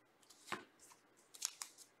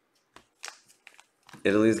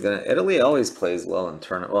 Italy always plays well in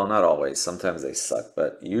tournament. Well, not always. Sometimes they suck,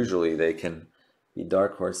 but usually they can be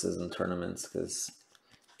dark horses in tournaments because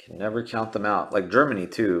you can never count them out. Like Germany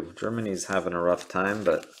too. Germany's having a rough time,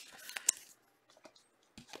 but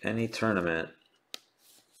any tournament.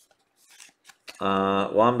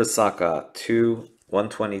 Wan-Bissaka,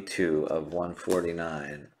 122 of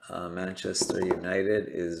 149. Manchester United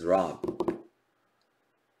is Rob.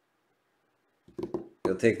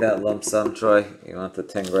 You'll take that lump sum, Troy? You want the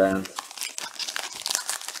 10 grand?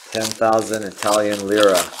 10,000 Italian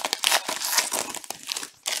lira.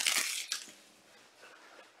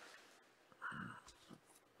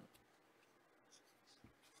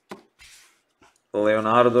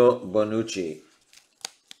 Leonardo Bonucci.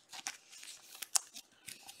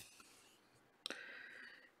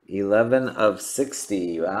 11 of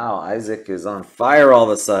 60. Wow, Isaac is on fire all of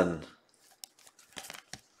a sudden.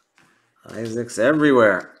 Isaac's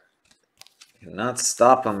everywhere. Cannot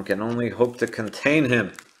stop him, can only hope to contain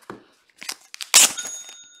him.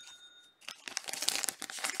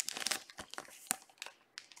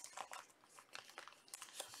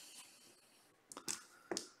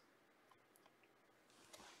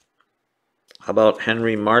 How about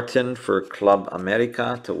Henry Martin for Club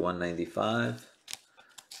America to 195?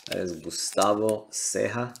 That is Gustavo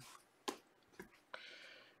Ceja.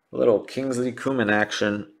 A little Kingsley Coman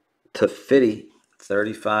action to 50.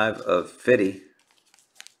 35 of 50.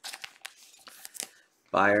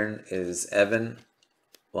 Bayern is Evan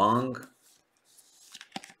Wong.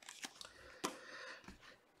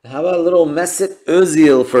 How about a little Mesut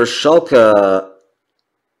Özil for Schalke?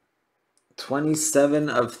 27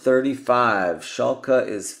 of 35. Schalke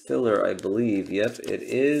is filler, I believe. Yep, it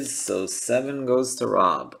is. So 7 goes to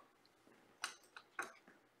Rob.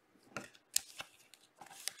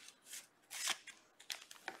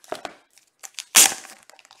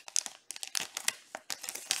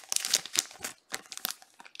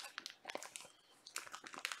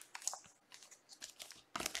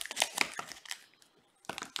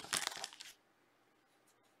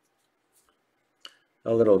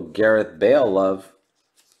 A little Gareth Bale love.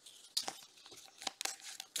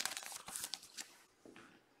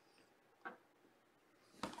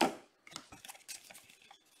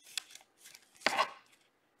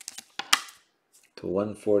 To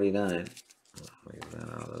 149. Leave that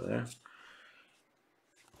out of there.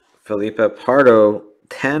 Felipe Pardo,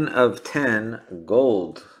 10 of 10,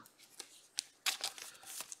 gold.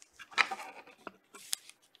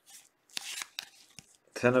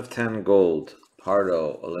 Ten of 10 gold.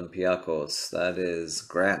 Pardo, Olympiacos. That is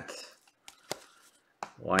Grant.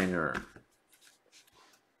 Weiner.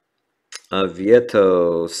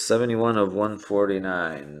 Vieto, 71 of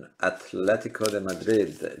 149. Atletico de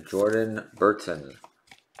Madrid. Jordan Burton.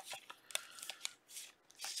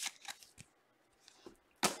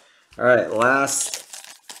 All right, last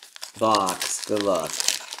box. Good luck.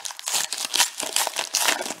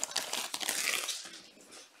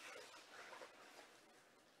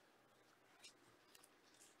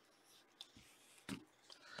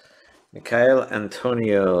 Mikhail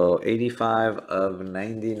Antonio, 85 of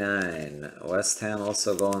 99. West Ham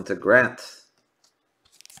also going to Grant.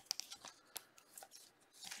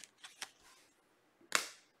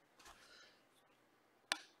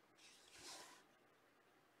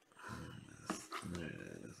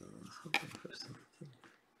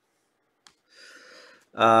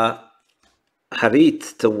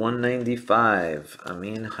 Harit to 195.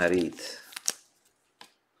 Amin Harit.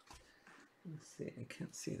 I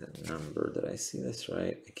can't see the number. Did I see this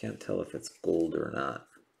right? I can't tell if it's gold or not.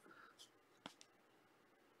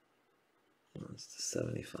 It's to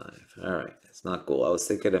 75. All right, it's not gold. I was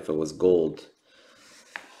thinking if it was gold.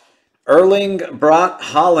 Erling Braut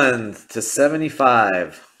Haaland to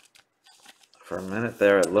 75. For a minute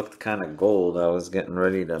there, it looked kind of gold. I was getting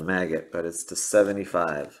ready to mag it, but it's to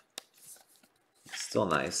 75. Still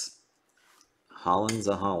nice. Haaland's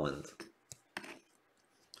a Haaland.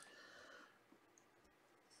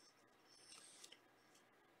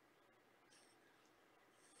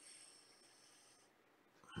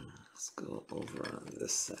 Let's go over on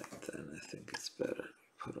this side then. I think it's better.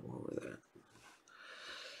 Put them over there.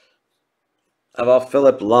 How about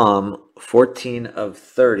Philip Lahm, 14 of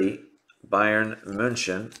 30, Bayern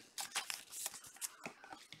München.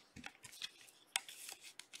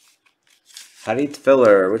 Harit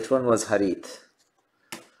filler. Which one was Harit?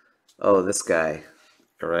 Oh, this guy.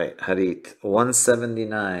 All right, Harit.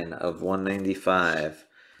 179 of 195.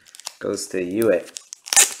 Goes to Yue.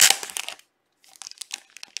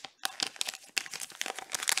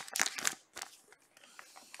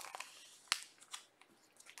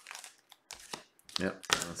 Yep,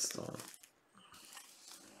 that's the one.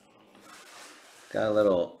 Got a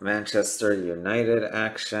little Manchester United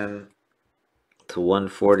action to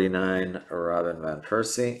 149, Robin Van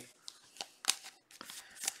Persie.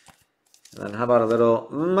 And then how about a little,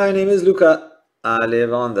 my name is Luca. I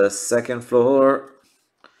live on the second floor.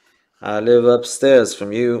 I live upstairs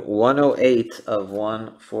from you. 108 of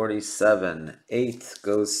 147. 8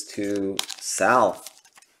 goes to Sal.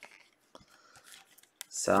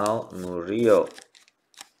 Sal Murillo.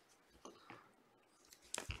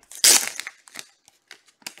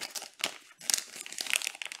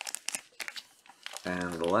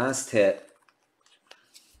 And the last hit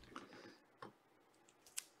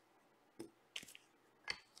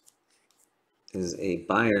is a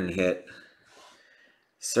Bayern hit.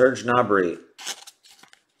 Serge Gnabry.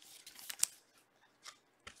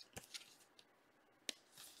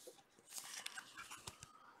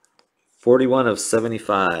 41 of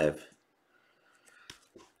 75.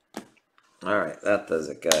 All right, that does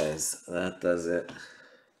it, guys. That does it.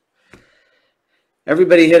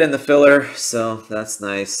 Everybody hit in the filler, so that's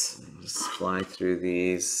nice. Just fly through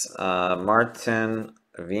these. Martin,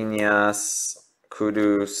 Vinyas,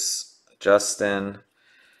 Kudus, Justin,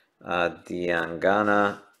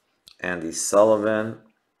 Diangana, Andy Sullivan.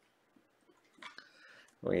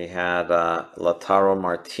 We had Lautaro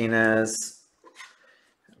Martinez,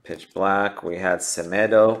 pitch black. We had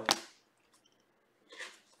Semedo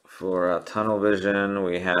for tunnel vision.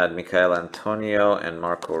 We had Michael Antonio and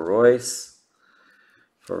Marco Royce.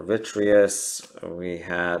 For vitreous, we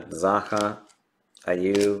had Zaha,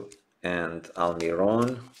 Ayu, and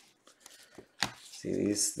Almiron. See,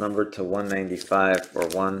 these numbered to 195 or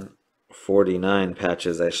 149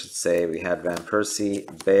 patches, I should say. We had Van Persie,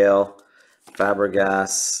 Bale,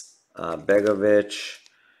 Fabregas, Begovic.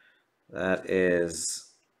 That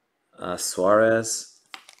is Suarez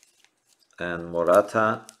and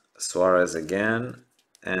Morata. Suarez again,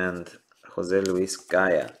 and Jose Luis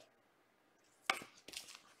Gaya.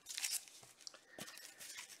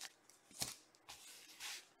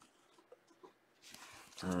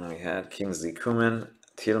 We had Kingsley Coman,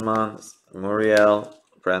 Tielemans, Muriel,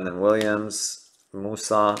 Brandon Williams,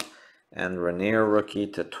 Musa, and Ranier rookie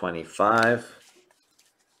to 25.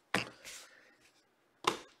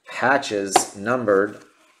 Patches numbered.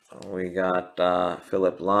 We got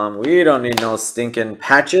Philip Lahm. We don't need no stinking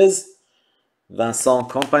patches. Vincent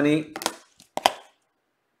Kompany,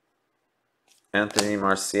 Anthony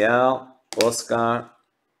Martial, Oscar,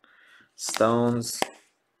 Stones,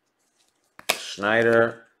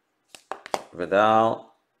 Schneider,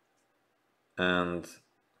 Vidal, and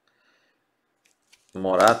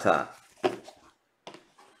Morata.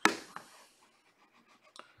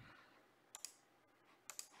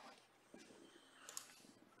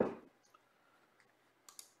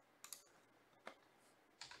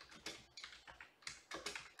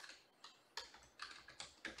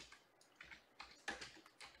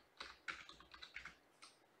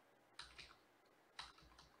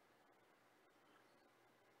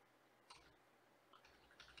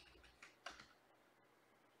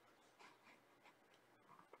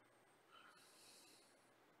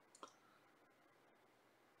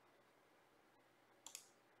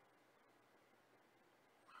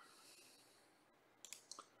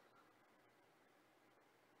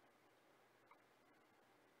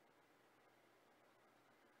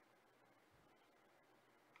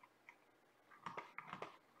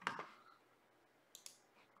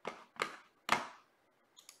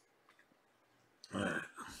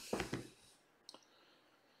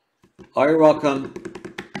 Oh, you're welcome.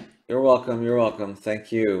 You're welcome. You're welcome.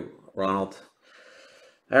 Thank you, Ronald.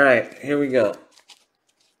 All right, here we go.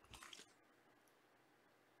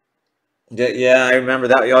 Yeah, I remember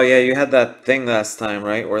that. Oh, yeah, you had that thing last time,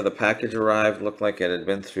 right? Where the package arrived, looked like it had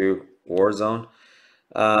been through Warzone.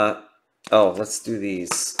 Oh, let's do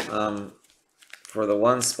these. For the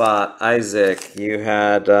one spot, Isaac, you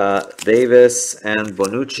had Davis and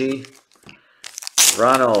Bonucci.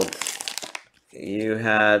 Ronald, you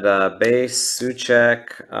had Base, Suchek,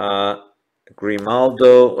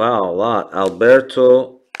 Grimaldo, wow, a lot.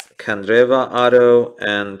 Alberto, Candreva, Otto,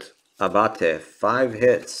 and Abate. 5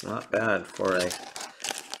 hits, not bad for a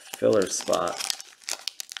filler spot.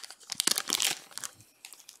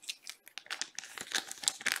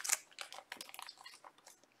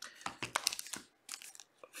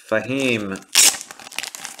 Fahim,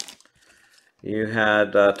 you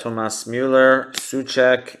had Thomas Müller,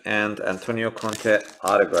 Suchek, and Antonio Conte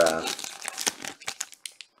autograph.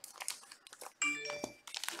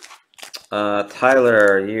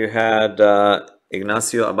 Tyler, you had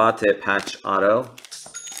Ignacio Abate patch auto.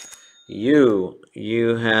 You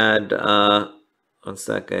had what's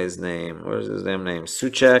that guy's name? What is his damn name?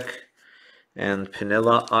 Suchek and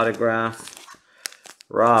Pinilla autograph.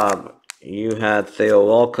 Rob, you had Theo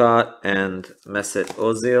Walcott and Mesut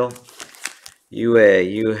Ozil. Yue,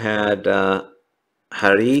 you had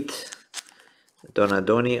Harit,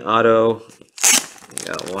 Donadoni auto. You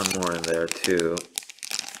got one more in there too.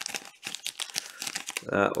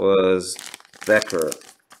 That was Becker.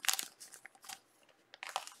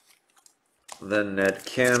 Then Ned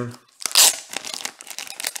Kim.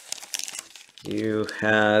 You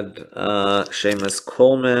had Seamus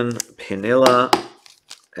Coleman, Pinilla,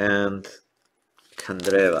 and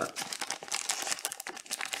Candreva.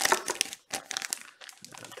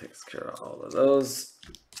 That takes care of all of those.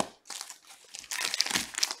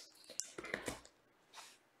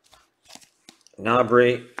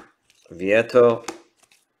 Nabri, Vieto,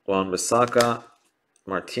 Wan-Bissaka,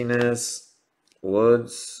 Martinez,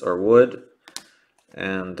 Wood,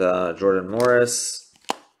 and Jordan Morris.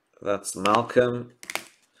 That's Malcolm.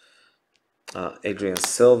 Adrian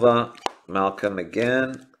Silva, Malcolm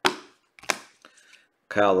again,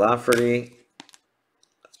 Kyle Lafferty,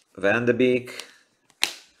 Van de Beek,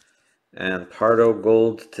 and Pardo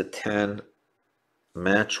Gold to 10,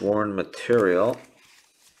 match-worn material.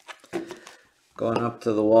 Going up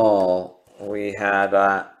to the wall, we had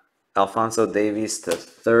Alphonso Davies to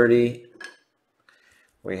 30.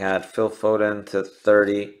 We had Phil Foden to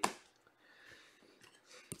 30.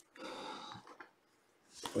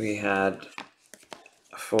 We had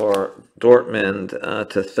for Dortmund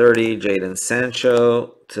to 30, Jadon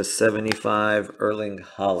Sancho to 75, Erling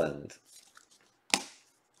Haaland.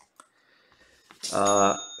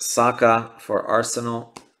 Saka for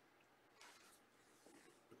Arsenal.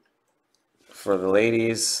 For the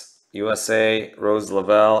ladies, USA, Rose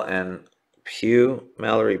Lavelle and Pugh.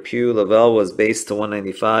 Mallory Pugh. Lavelle was base to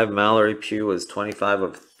 195. Mallory Pugh was 25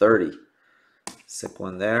 of 30. Sick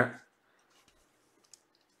one there.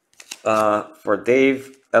 For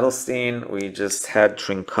Dave Edelstein, we just had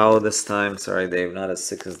Trincao this time. Sorry, Dave, not as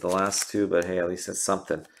sick as the last two, but hey, at least it's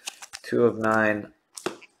something. 2 of 9.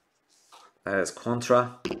 That is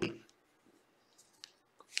Contra.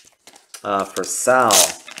 For Sal,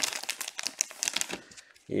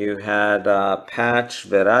 you had Patch,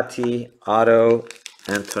 Verratti, Otto,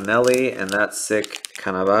 Antonelli, and that's sick.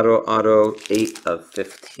 Cannavaro Otto, 8 of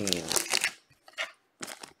 15.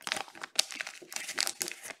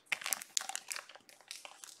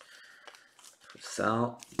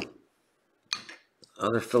 Sal.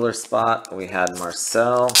 Other filler spot, we had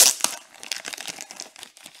Marcel.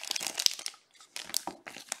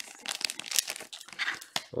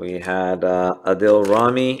 We had Adil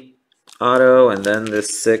Rami auto, and then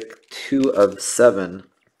this sick 2 of 7.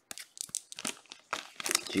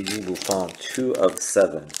 Gigi Buffon, 2 of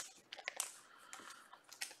 7.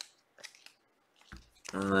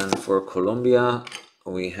 And then for Colombia,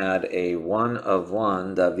 we had a 1 of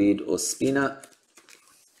 1 David Ospina.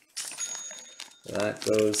 That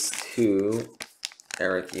goes to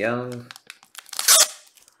Eric Young.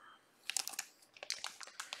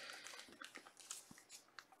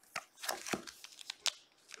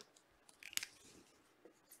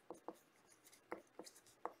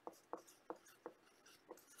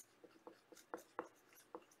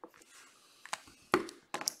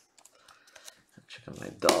 Checking my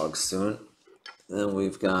dog soon. Then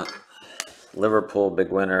we've got Liverpool big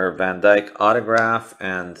winner Van Dijk autograph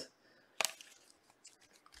and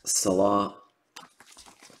Salah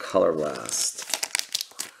color blast.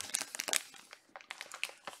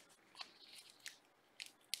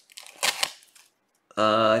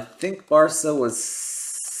 I think Barca was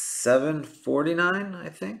 $749. I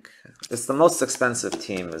think it's the most expensive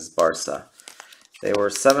team is Barca. They were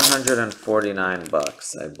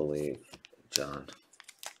 $749, I believe, John.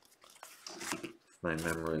 If my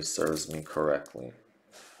memory serves me correctly.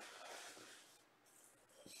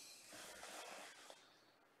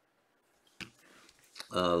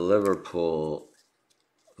 Liverpool,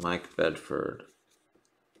 Mike Bedford.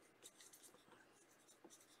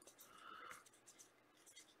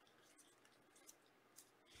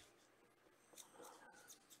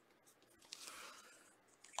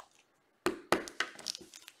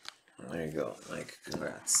 There you go, Mike.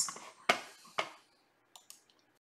 Congrats.